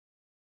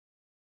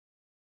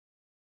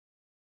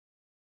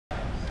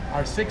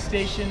Our sixth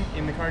station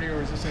in the cardio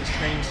resistance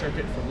training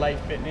circuit for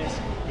Life Fitness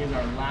is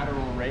our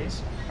lateral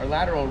raise. Our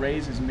lateral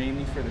raise is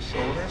mainly for the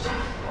shoulders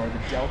or the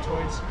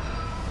deltoids.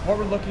 What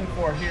we're looking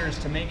for here is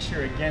to make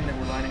sure again that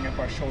we're lining up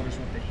our shoulders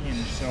with the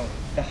hinge. So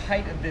the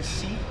height of this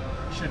seat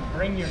should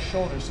bring your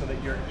shoulders so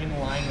that you're in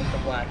line with the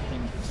black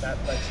hinges. That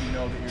lets you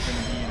know that you're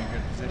going to be in a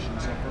good position.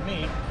 So for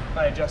me, if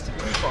I adjust it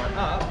too far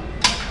up,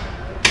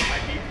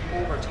 I'd be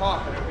over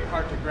top and it would be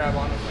hard to grab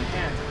on with my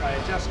hands. If I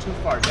adjust too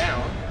far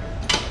down,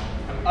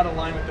 I'm out of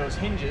line with those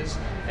hinges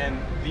and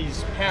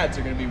these pads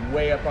are going to be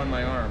way up on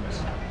my arms.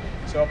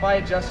 So if I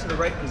adjust to the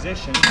right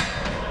position,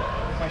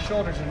 my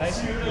shoulders are nice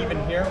and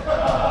even here.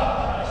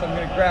 So I'm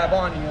going to grab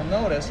on and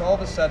you'll notice all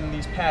of a sudden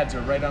these pads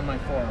are right on my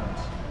forearms.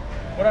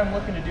 What I'm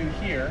looking to do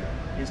here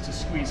is to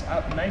squeeze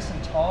up nice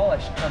and tall. I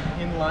should come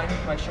in line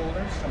with my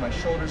shoulders so my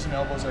shoulders and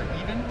elbows are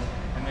even,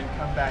 and then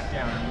come back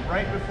down. And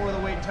right before the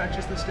weight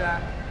touches the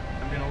stack,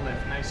 I'm going to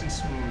lift nice and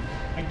smooth.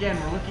 Again,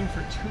 we're looking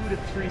for 2 to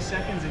 3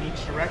 seconds in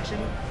each direction.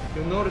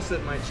 You'll notice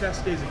that my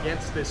chest stays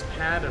against this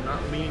pad. I'm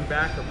not leaning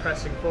back or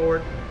pressing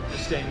forward.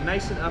 Just staying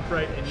nice and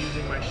upright and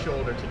using my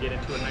shoulder to get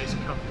into a nice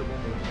comfortable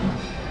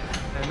movement.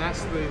 And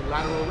that's the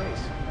lateral raise.